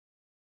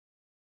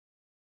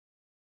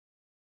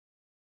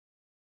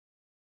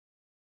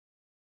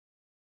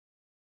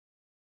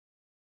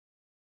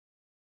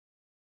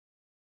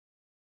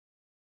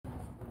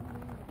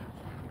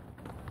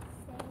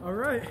All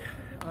right,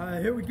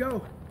 here we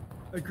go.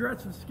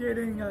 Aggressive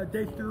skating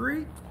day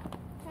 3.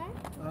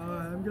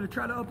 I'm gonna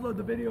try to upload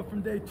the video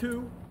from day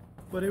 2,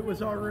 but it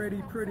was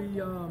already pretty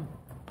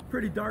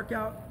dark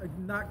out,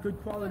 not good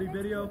quality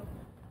video.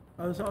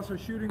 I was also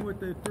shooting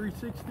with the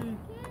 360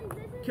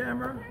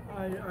 camera.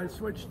 I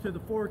switched to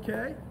the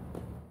 4K,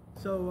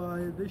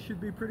 so this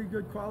should be pretty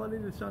good quality.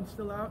 The sun's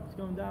still out, it's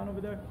going down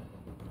over there,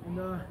 and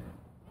I'm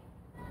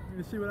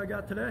gonna see what I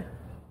got today.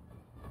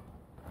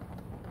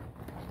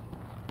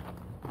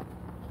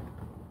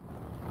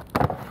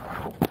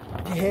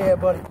 Yeah,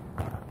 buddy.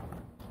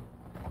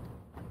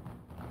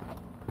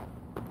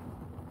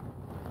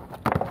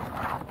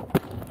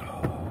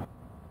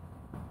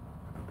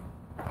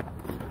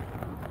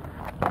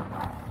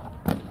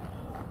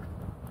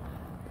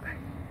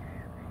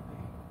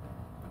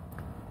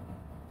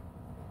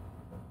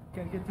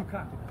 Can't get too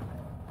cocky.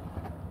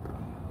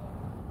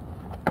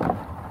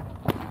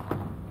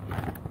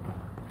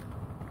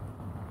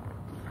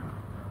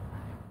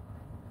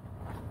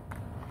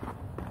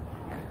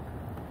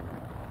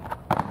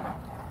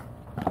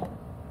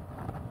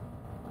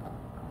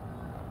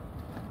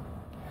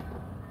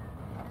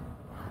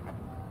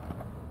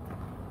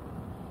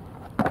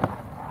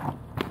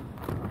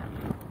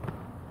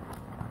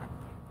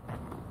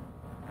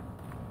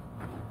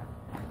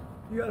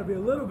 You gotta be a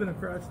little bit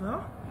impressed,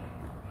 no?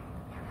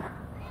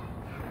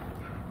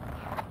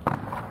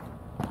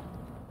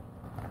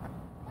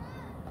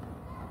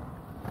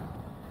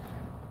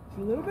 Just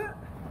a little bit?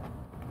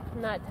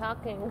 I'm not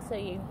talking, so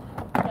you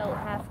don't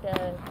have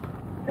to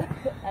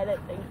edit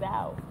things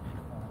out.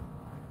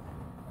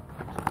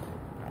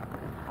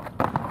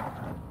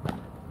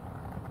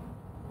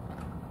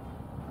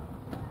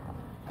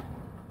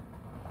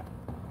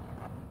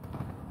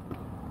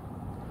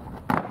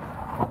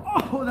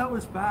 Oh, that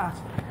was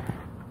fast.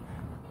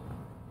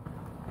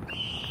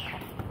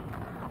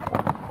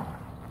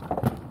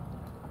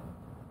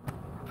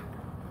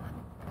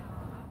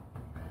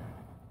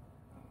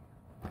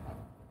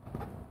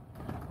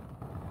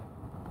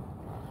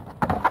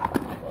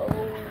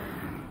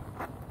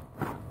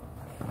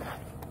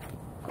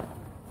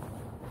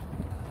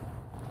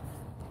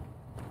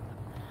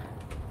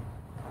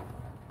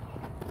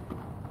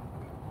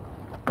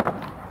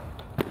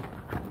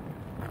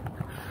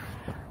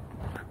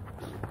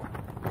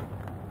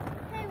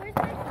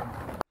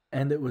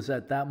 And it was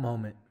at that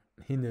moment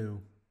he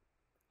knew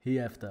he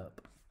effed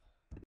up.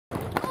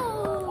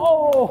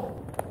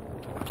 Oh!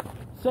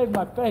 Saved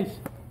my face.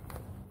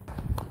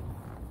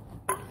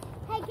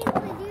 Hey,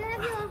 Kinsley, do you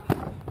have your...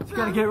 Just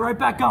gotta get right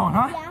back going,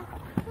 huh? Yeah.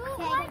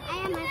 Okay, I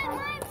have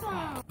my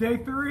phone. Day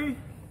 3,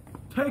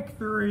 take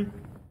 3.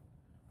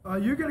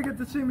 You're gonna get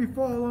to see me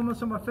fall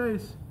almost on my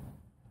face.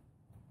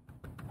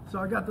 So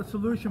I got the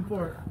solution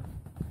for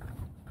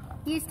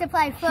it. Used to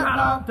play football. Shout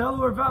out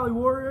Delaware Valley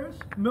Warriors,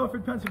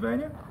 Milford,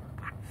 Pennsylvania.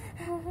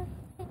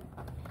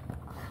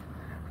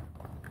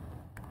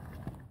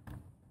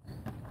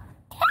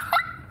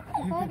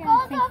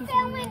 Also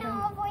filming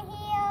over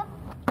here.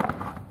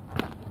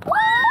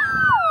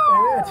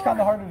 It's kind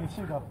of harder to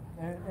see though.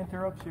 It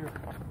interrupts you.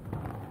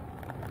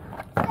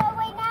 So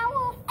wait, now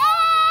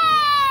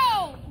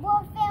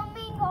we're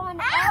filming on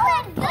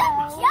Alan. Good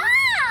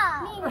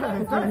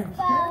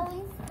job!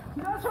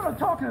 That's what I'm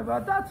talking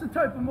about. That's the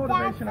type of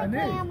motivation I need.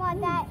 That's the camera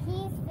that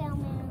he's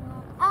filming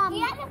on. Do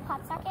you have a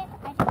pop socket?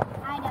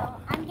 I don't.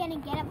 I'm gonna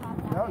get a pop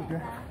socket. That was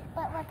good.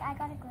 But look, I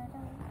got a glitter.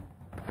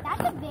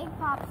 That's a big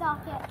pop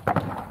socket.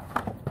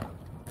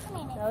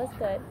 That was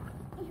good.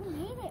 You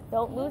made it.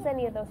 Don't lose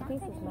any of those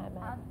pieces, Mad.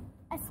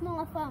 A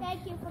smaller phone.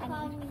 Thank you for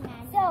calling me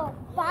Mad. So,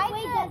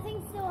 wait, that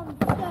thing's still on the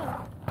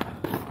stove.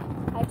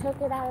 I took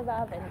it out of the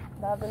oven.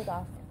 The oven's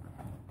off.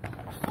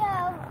 So,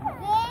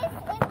 this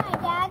is my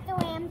dad's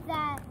lamp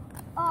that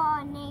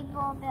our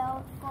neighbor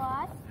built for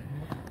us.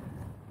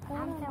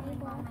 I'm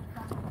filming on my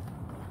phone.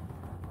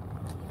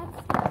 That's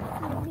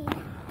easy.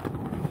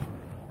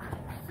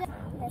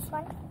 This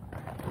one.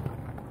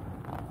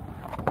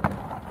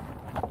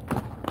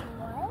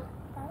 What?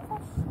 That was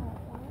a short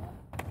one.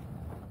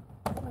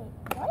 Wait,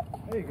 what?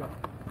 There you go.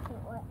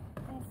 Wait, what?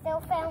 I'm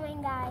still filming,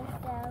 guys,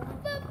 so.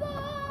 Football!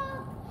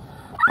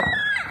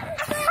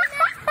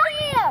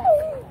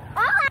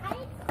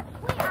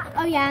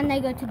 Oh yeah, and they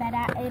go to bed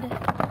at 8.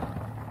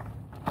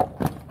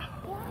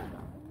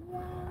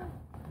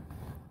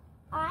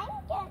 I'm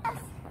getting...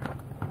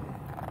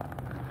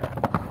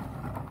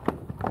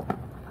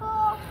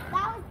 Cool,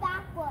 that was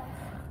backwards.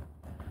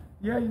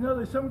 Yeah, you know,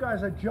 there's some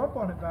guys that jump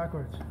on it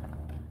backwards.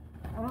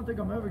 I don't think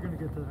I'm ever going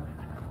to get to that.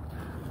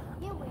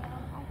 You will.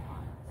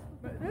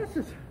 But this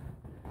is...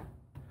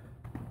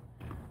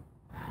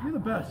 You're the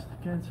best,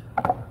 Kens.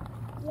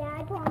 Yeah,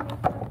 I promise.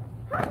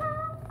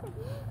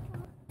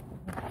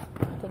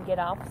 To get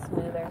off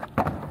smoother.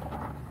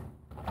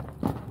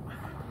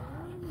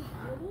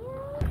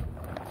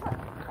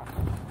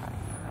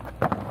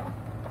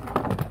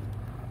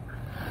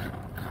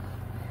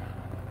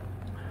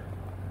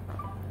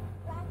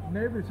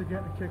 Neighbors are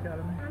getting a kick out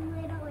of me. I'm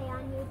literally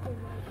on YouTube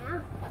right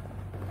now.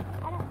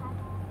 I don't have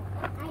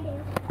it. I do.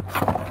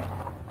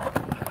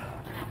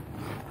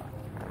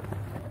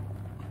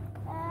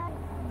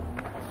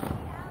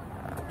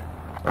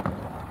 All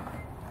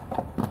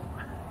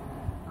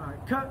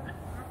right, cut.